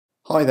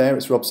Hi there,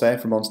 it's Rob Sayer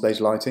from Onstage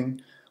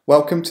Lighting.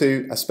 Welcome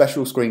to a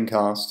special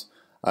screencast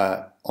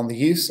on the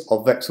use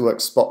of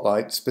Vectorworks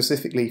Spotlight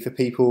specifically for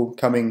people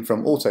coming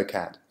from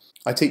AutoCAD.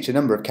 I teach a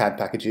number of CAD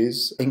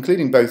packages,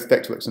 including both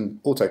Vectorworks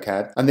and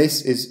AutoCAD, and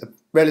this is a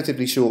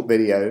relatively short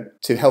video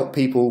to help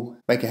people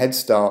make a head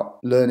start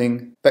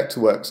learning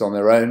Vectorworks on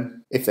their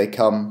own if they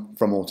come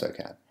from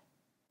AutoCAD.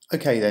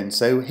 Okay then,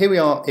 so here we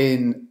are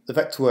in the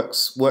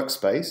Vectorworks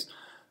workspace.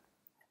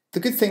 The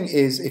good thing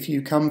is if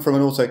you come from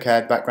an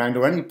AutoCAD background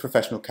or any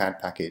professional CAD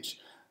package,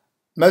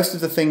 most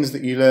of the things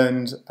that you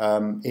learned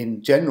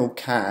in general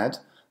CAD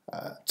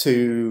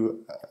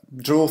to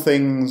draw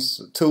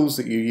things, tools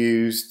that you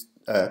used,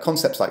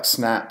 concepts like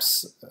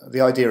snaps, the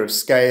idea of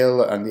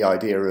scale and the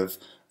idea of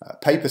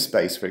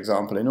PaperSpace, for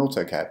example, in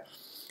AutoCAD.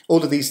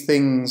 All of these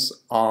things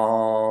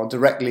are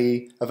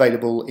directly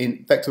available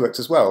in Vectorworks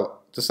as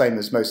well, the same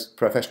as most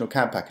professional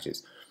CAD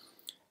packages.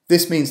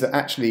 This means that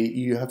actually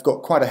you have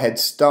got quite a head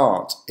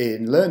start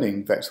in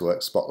learning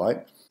Vectorworks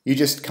Spotlight. You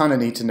just kind of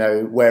need to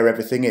know where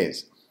everything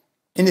is.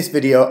 In this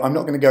video, I'm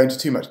not going to go into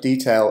too much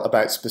detail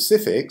about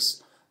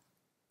specifics.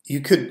 You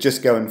could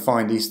just go and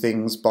find these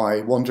things by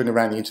wandering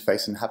around the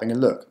interface and having a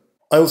look.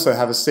 I also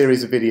have a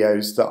series of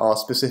videos that are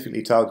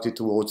specifically targeted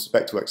towards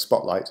Vectorworks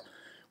Spotlight,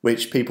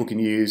 which people can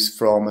use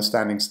from a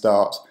standing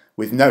start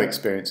with no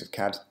experience of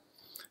CAD.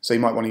 So you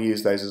might want to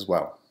use those as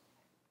well.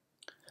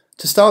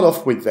 To start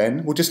off with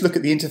then, we'll just look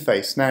at the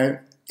interface. Now,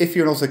 if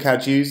you're an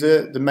AutoCAD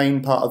user, the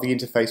main part of the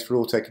interface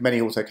for many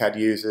AutoCAD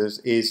users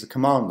is the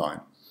command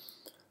line.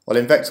 Well,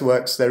 in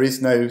Vectorworks there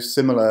is no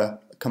similar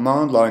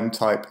command line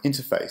type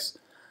interface.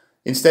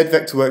 Instead,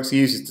 Vectorworks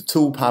uses the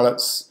tool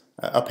palettes.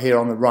 Up here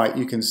on the right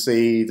you can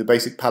see the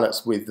basic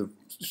palettes with the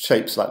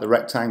shapes like the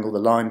rectangle, the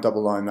line,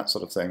 double line, that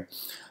sort of thing.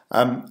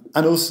 And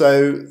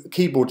also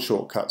keyboard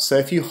shortcuts. So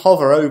if you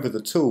hover over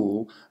the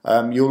tool,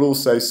 you'll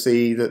also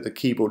see that the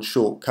keyboard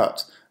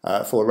shortcut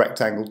for a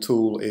rectangle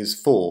tool is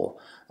 4.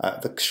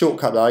 The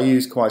shortcut that I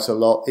use quite a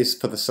lot is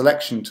for the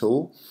selection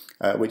tool,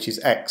 which is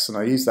X, and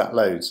I use that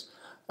loads.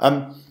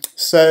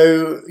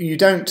 So you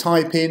don't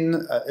type in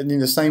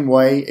the same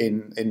way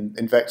in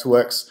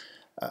Vectorworks,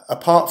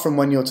 apart from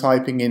when you're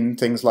typing in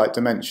things like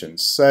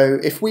dimensions. So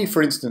if we,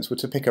 for instance, were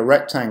to pick a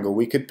rectangle,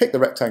 we could pick the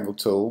rectangle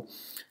tool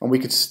and we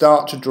could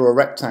start to draw a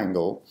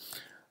rectangle.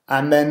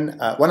 And then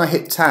when I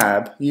hit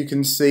Tab, you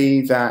can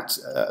see that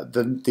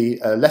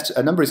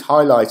a number is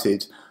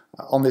highlighted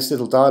on this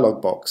little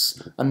dialog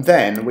box, and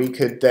then we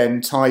could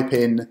then type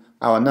in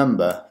our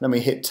number. Then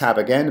we hit Tab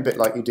again, a bit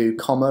like you do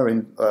comma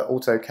in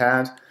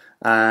AutoCAD,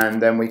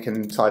 and then we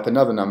can type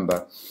another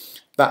number.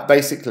 That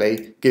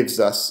basically gives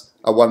us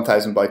a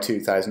 1000 by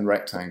 2000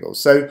 rectangle.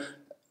 So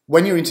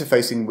when you're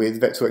interfacing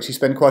with Vectorworks, you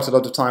spend quite a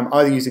lot of time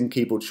either using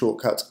keyboard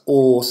shortcuts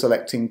or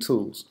selecting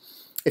tools.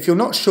 If you're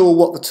not sure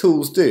what the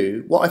tools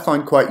do, what I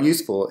find quite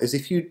useful is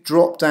if you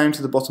drop down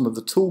to the bottom of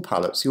the tool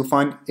palettes, you'll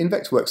find in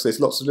Vectorworks there's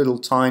lots of little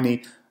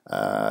tiny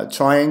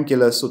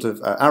triangular sort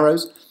of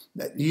arrows.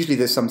 Usually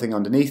there's something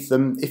underneath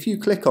them. If you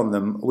click on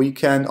them, we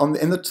can,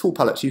 in the tool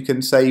palettes, you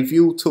can say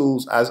view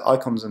tools as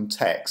icons and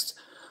text.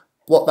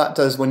 What that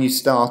does when you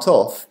start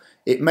off,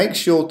 it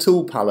makes your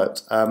tool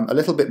palette a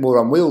little bit more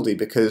unwieldy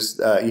because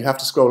you have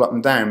to scroll up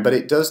and down, but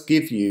it does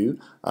give you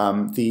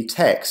the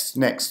text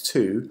next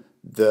to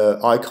the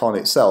icon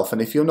itself.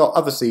 And if you're not,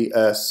 obviously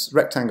a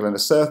rectangle and a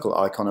circle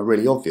icon are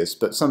really obvious,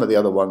 but some of the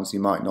other ones you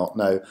might not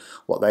know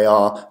what they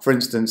are. For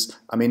instance,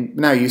 I mean,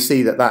 now you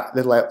see that that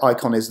little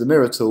icon is the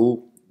mirror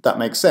tool. That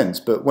makes sense,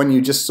 but when you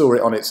just saw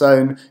it on its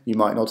own, you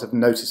might not have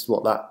noticed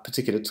what that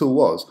particular tool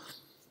was.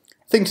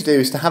 The thing to do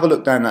is to have a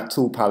look down that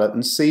tool palette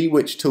and see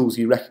which tools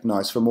you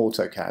recognise from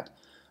AutoCAD.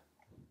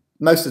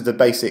 Most of the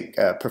basic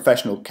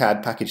professional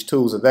CAD package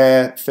tools are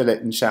there, fillet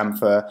and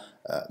chamfer,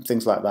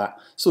 things like that,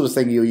 sort of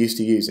thing you're used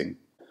to using.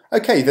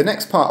 Okay, the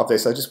next part of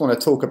this I just want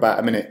to talk about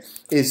a minute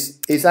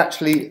is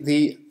actually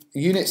the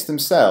units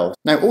themselves.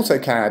 Now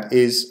AutoCAD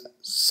is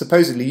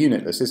supposedly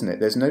unitless, isn't it?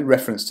 There's no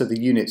reference to the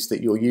units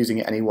that you're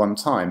using at any one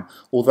time,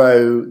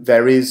 although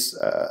there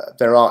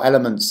are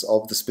elements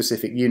of the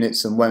specific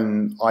units, and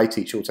when I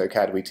teach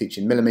AutoCAD we teach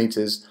in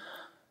millimeters.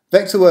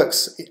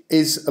 Vectorworks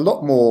is a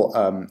lot more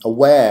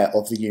aware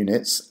of the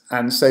units,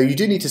 and so you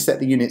do need to set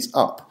the units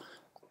up.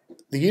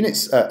 The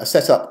units are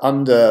set up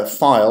under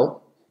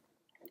File,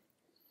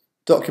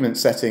 Document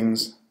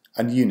Settings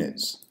and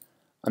Units,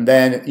 and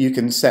then you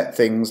can set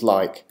things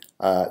like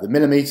the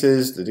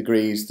millimeters, the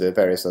degrees, the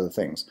various other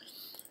things.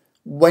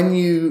 When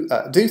you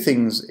do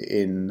things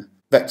in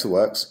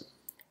Vectorworks,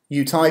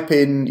 you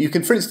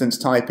can for instance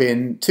type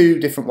in 2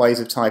 different ways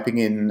of typing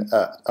in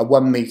a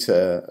 1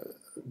 meter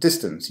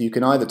distance. You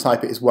can either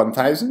type it as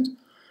 1000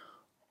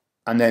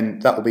 and then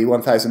that will be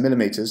 1000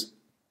 millimeters,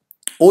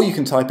 or you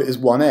can type it as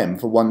 1m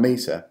for 1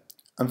 meter,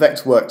 and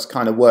Vectorworks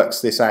kind of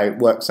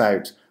works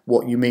out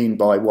what you mean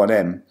by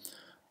 1m.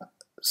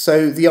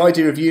 So the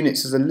idea of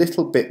units is a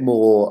little bit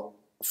more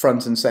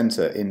front and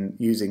center in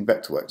using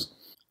Vectorworks.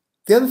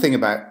 The other thing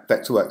about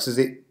Vectorworks is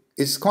it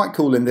is quite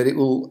cool in that it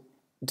will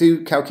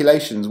do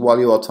calculations while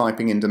you are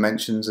typing in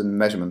dimensions and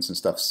measurements and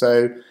stuff.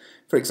 So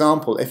For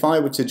example, if I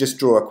were to just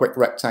draw a quick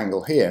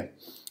rectangle here,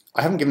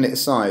 I haven't given it a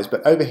size,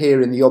 but over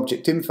here in the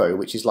object info,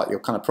 which is like your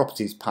kind of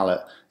properties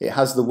palette, it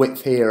has the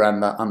width here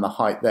and the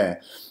height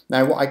there.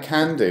 Now what I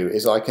can do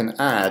is I can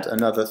add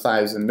another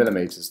 1000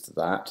 millimeters to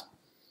that,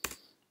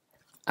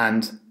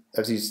 and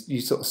as you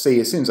sort of see,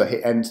 as soon as I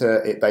hit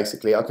enter, it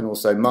basically, I can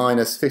also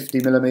minus 50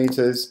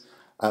 millimeters.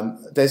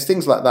 There's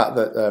things like that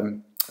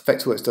that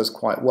Vectorworks does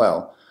quite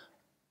well.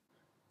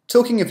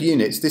 Talking of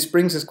units, this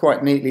brings us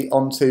quite neatly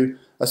onto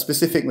a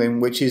specific thing,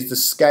 which is the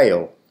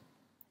scale.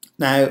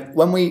 Now,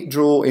 when we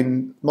draw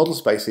in model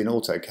space in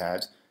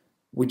AutoCAD,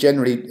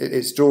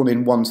 it's drawn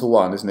in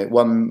 1:1, isn't it?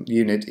 1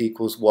 unit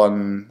equals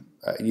 1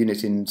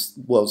 unit in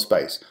world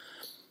space.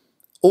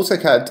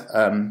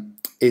 AutoCAD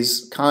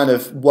is kind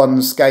of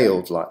one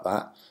scaled like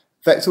that.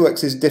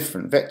 Vectorworks is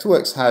different.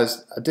 Vectorworks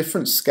has a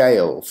different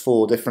scale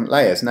for different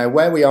layers. Now,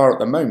 where we are at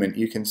the moment,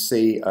 you can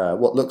see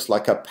what looks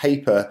like a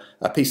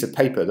piece of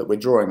paper that we're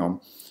drawing on,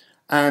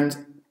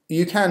 and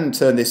you can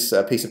turn this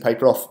piece of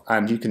paper off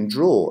and you can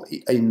draw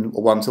in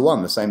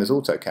 1:1, the same as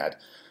AutoCAD.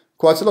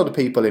 Quite a lot of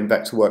people in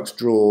Vectorworks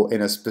draw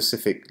in a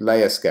specific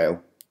layer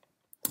scale,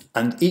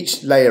 and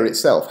each layer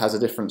itself has a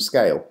different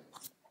scale.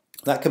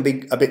 That can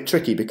be a bit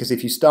tricky because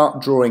if you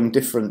start drawing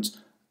different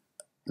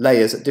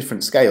layers at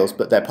different scales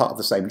but they're part of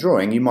the same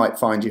drawing, you might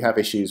find you have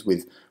issues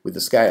with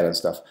the scale and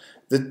stuff.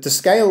 The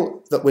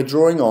scale that we're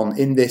drawing on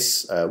in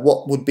this,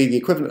 what would be the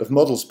equivalent of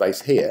model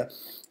space here,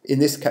 in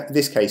this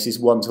case is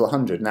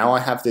 1:100. Now I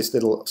have this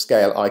little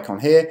scale icon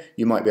here.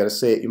 You might be able to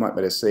see it, you might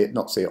be able to see it,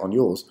 not see it on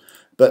yours.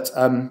 But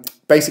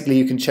basically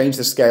you can change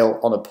the scale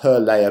on a per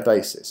layer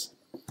basis.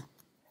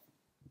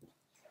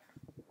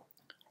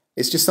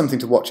 It's just something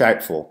to watch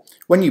out for.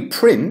 When you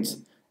print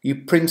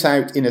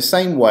out in the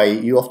same way,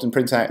 you often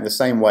print out in the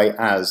same way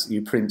as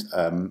you print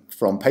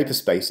from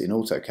PaperSpace in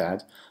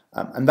AutoCAD.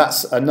 And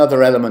that's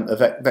another element of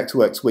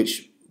Vectorworks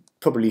which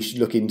probably should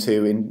look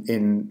into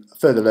in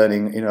further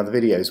learning in other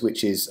videos,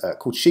 which is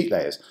called sheet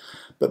layers.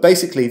 But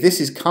basically this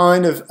is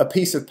kind of a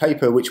piece of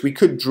paper which we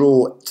could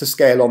draw to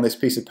scale on this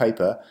piece of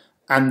paper,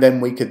 and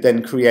then we could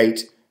then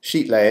create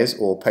sheet layers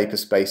or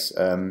PaperSpace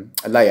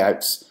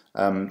layouts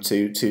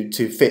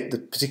to fit the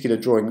particular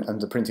drawing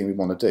and the printing we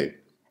want to do.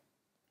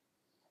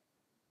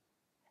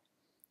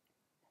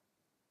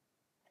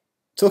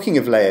 Talking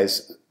of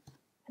layers,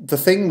 the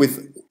thing with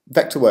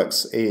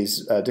Vectorworks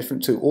is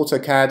different to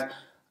AutoCAD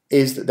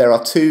is that there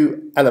are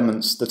two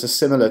elements that are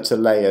similar to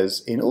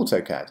layers in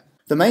AutoCAD.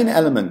 The main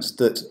element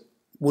that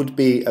would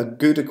be a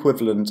good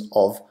equivalent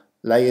of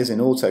layers in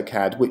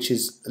AutoCAD, which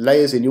is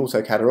layers in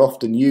AutoCAD are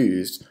often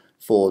used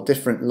for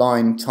different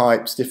line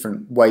types,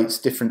 different weights,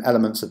 different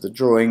elements of the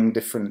drawing,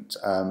 different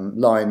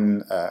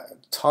line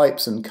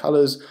types and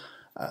colours,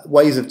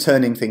 ways of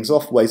turning things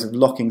off, ways of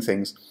locking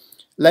things.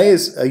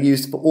 Layers are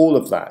used for all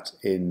of that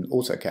in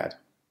AutoCAD.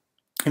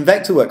 In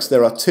Vectorworks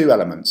there are two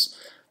elements.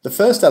 The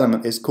first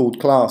element is called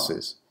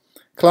classes.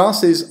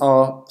 Classes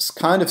are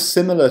kind of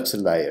similar to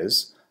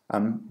layers,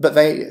 but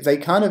they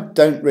kind of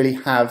don't really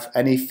have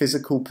any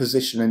physical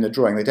position in the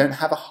drawing. They don't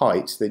have a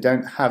height, they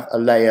don't have a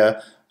layer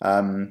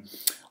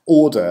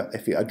order,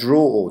 a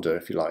draw order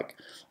if you like.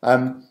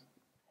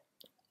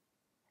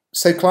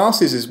 So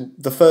classes is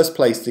the first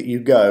place that you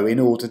go in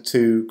order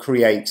to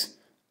create,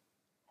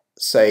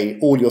 say,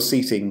 all your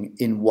seating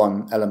in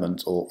one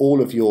element, or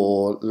all of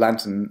your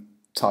lantern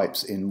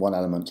types in one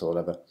element, or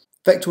whatever.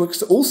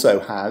 Vectorworks also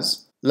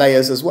has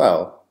layers as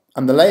well,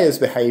 and the layers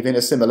behave in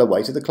a similar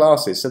way to the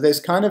classes. So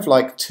there's kind of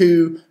like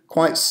two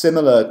quite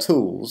similar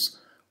tools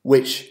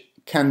which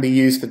can be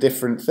used for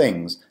different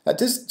things. That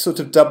does sort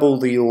of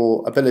double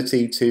your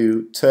ability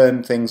to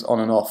turn things on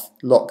and off,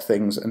 lock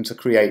things, and to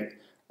create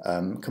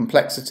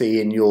complexity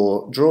in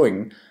your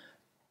drawing.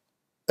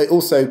 It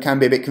also can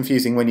be a bit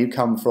confusing when you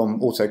come from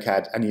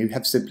AutoCAD and you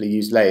have simply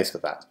used layers for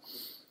that.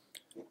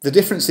 The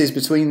differences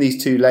between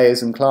these two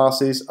layers and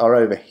classes are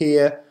over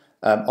here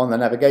on the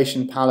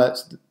navigation palette.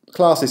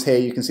 Classes here,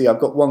 you can see I've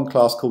got one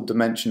class called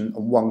dimension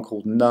and one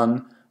called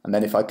none, and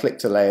then if I click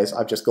to layers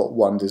I've just got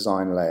one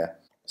design layer.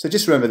 So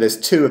just remember there's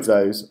two of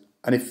those,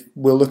 and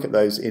we'll look at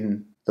those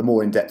in the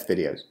more in-depth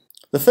videos.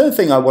 The third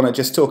thing I want to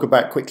just talk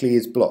about quickly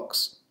is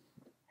blocks.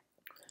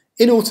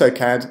 In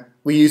AutoCAD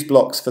we use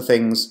blocks for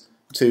things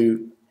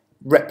to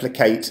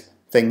replicate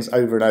things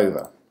over and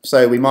over.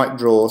 So we might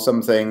draw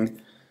something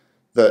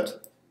that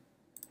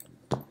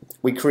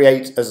we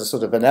create as a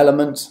sort of an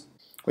element,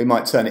 we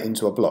might turn it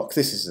into a block.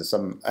 This is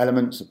some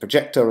element, a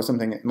projector or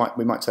something,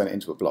 we might turn it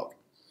into a block.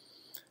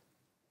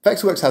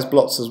 Vectorworks has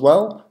blocks as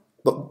well,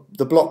 but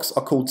the blocks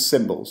are called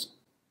symbols.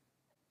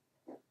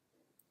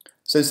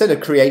 So instead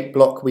of create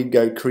block, we'd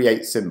go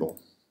create symbol.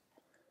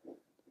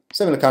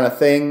 Similar kind of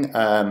thing,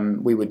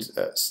 we would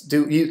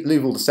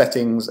leave all the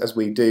settings as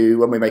we do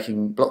when we're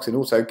making blocks in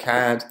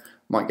AutoCAD,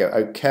 might go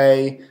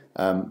OK,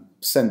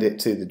 send it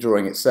to the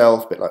drawing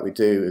itself, a bit like we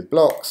do with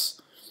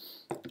blocks,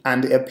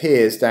 and it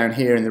appears down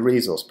here in the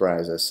resource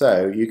browser.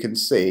 So you can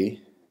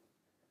see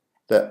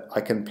that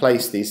I can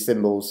place these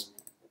symbols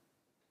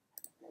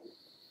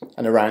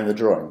and around the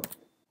drawing.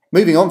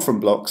 Moving on from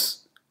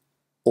blocks,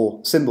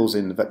 or symbols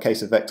in the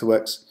case of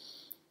Vectorworks.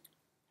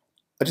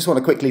 I just want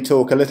to quickly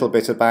talk a little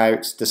bit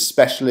about the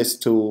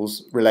specialist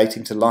tools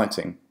relating to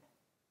lighting.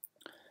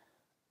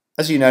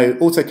 As you know,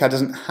 AutoCAD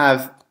doesn't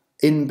have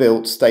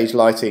inbuilt stage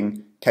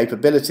lighting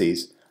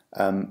capabilities.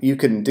 You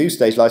can do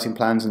stage lighting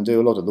plans and do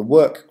a lot of the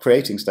work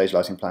creating stage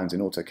lighting plans in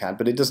AutoCAD,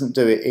 but it doesn't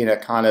do it in a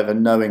kind of a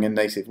knowing and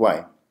native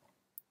way.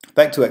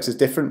 Vectorworks is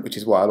different, which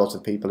is why a lot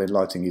of people in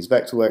lighting use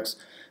Vectorworks.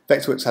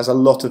 Vectorworks has a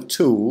lot of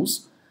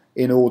tools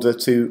in order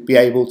to be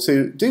able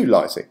to do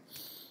lighting.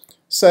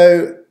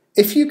 So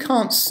if you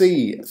can't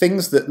see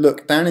things that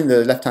look, down in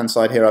the left hand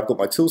side here I've got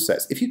my tool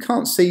sets, if you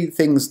can't see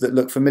things that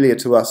look familiar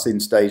to us in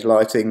stage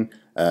lighting,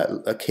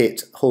 a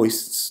kit,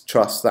 hoists,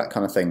 truss, that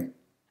kind of thing,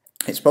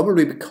 it's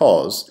probably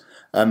because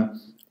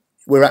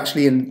we're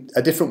actually in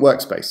a different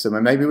workspace. So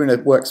maybe we're in a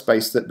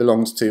workspace that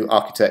belongs to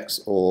architects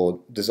or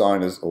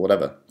designers or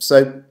whatever.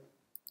 So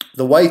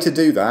the way to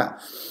do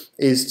that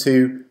is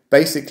to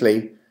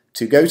basically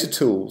go to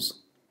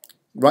Tools,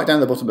 right down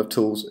the bottom of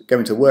Tools, go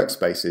into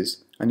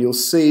Workspaces, and you'll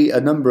see a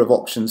number of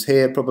options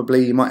here.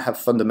 Probably you might have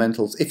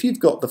Fundamentals. If you've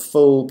got the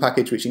full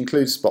package which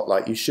includes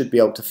Spotlight, you should be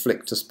able to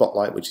flick to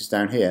Spotlight, which is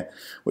down here,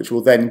 which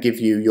will then give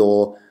you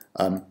your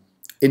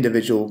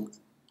individual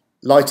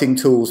lighting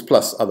tools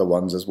plus other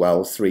ones as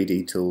well,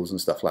 3D tools and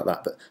stuff like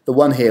that. But the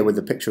one here with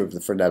the picture of the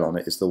Fresnel on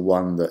it is the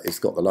one that has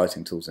got the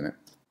lighting tools in it.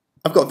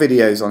 I've got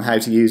videos on how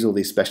to use all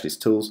these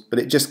specialist tools, but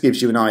it just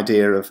gives you an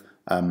idea of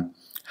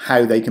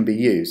how they can be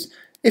used.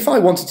 If I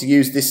wanted to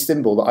use this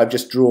symbol that I've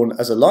just drawn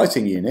as a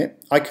lighting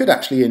unit, I could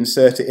actually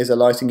insert it as a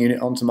lighting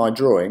unit onto my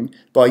drawing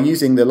by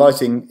using the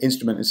lighting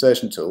instrument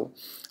insertion tool.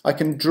 I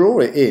can draw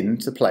it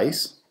into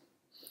place,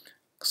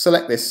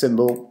 select this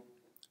symbol,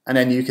 and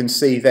then you can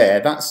see there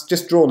that's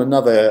just drawn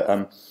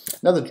another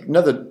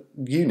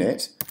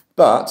unit.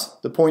 But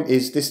the point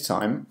is, this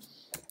time,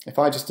 if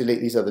I just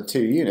delete these other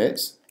two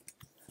units,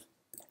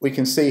 we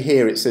can see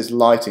here it says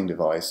lighting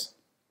device.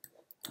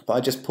 If I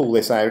just pull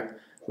this out,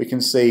 we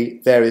can see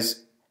there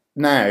is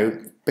now,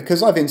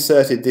 because I've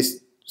inserted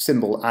this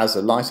symbol as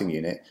a lighting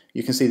unit,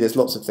 you can see there's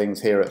lots of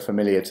things here that are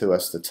familiar to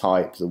us: the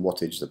type, the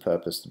wattage, the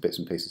purpose, the bits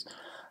and pieces.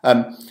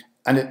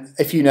 And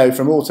if you know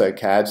from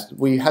AutoCAD,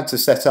 we had to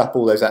set up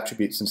all those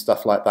attributes and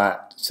stuff like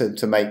that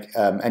to make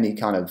any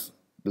kind of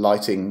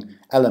lighting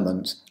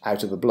element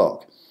out of a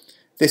block.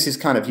 This is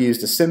kind of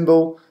used a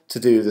symbol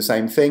to do the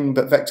same thing,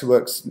 but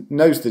Vectorworks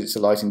knows that it's a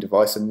lighting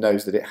device and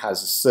knows that it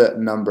has a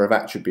certain number of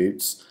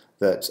attributes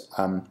that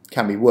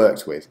can be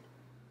worked with.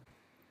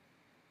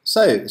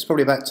 So it's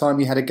probably about time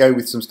you had a go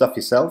with some stuff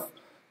yourself.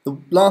 The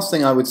last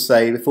thing I would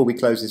say before we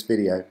close this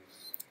video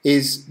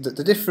is that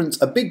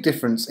a big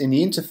difference in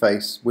the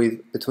interface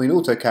between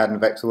AutoCAD and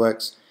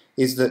Vectorworks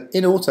is that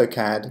in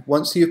AutoCAD,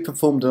 once you've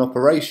performed an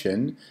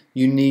operation,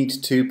 you need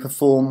to tell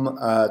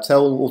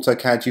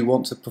AutoCAD you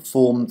want to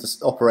perform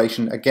this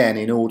operation again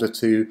in order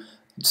to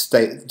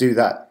do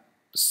that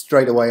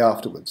straight away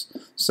afterwards.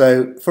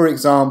 So for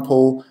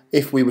example,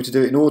 if we were to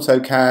do it in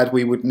AutoCAD,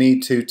 we would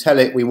need to tell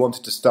it we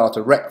wanted to start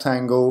a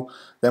rectangle,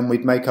 then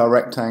we'd make our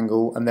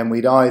rectangle, and then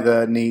we'd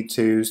either need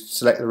to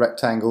select the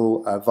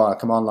rectangle via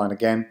command line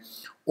again,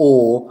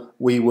 or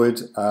we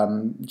would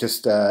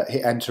just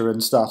hit enter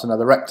and start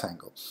another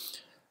rectangle.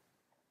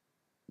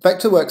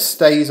 Vectorworks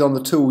stays on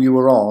the tool you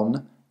were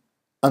on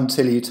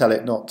until you tell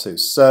it not to.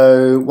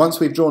 So once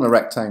we've drawn a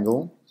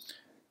rectangle,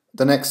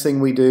 the next thing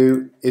we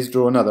do is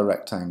draw another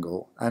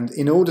rectangle, and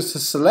in order to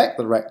select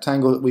the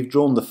rectangle that we've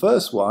drawn the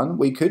first one,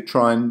 we could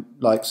try and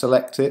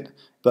select it,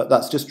 but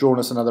that's just drawn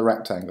us another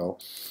rectangle.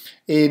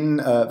 In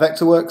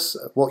Vectorworks,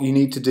 what you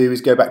need to do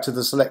is go back to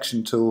the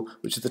selection tool,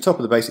 which is the top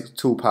of the basic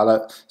tool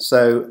palette,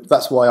 so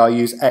that's why I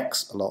use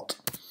X a lot.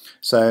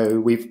 So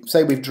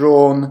we've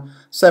drawn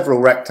several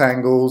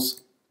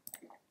rectangles,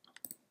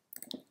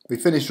 we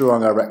finished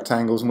drawing our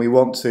rectangles and we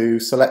want to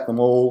select them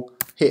all,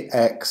 hit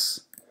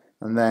X,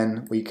 and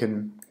then we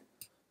can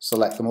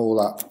select them all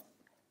up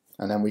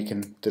and then we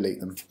can delete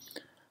them.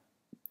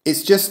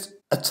 It's just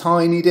a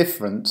tiny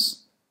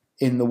difference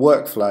in the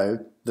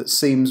workflow that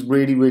seems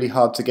really, really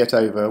hard to get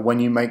over when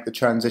you make the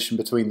transition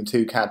between the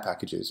two CAD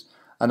packages.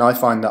 And I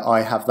find that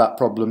I have that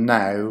problem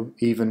now,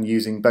 even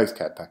using both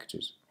CAD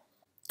packages.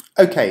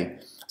 Okay,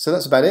 so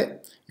that's about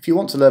it. If you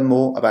want to learn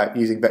more about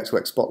using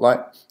Vectorworks Spotlight,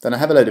 then I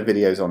have a load of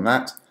videos on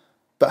that.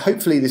 But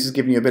hopefully this has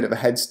given you a bit of a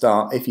head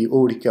start if you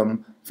already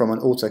come from an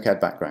AutoCAD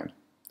background.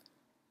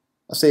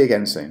 I'll see you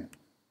again soon.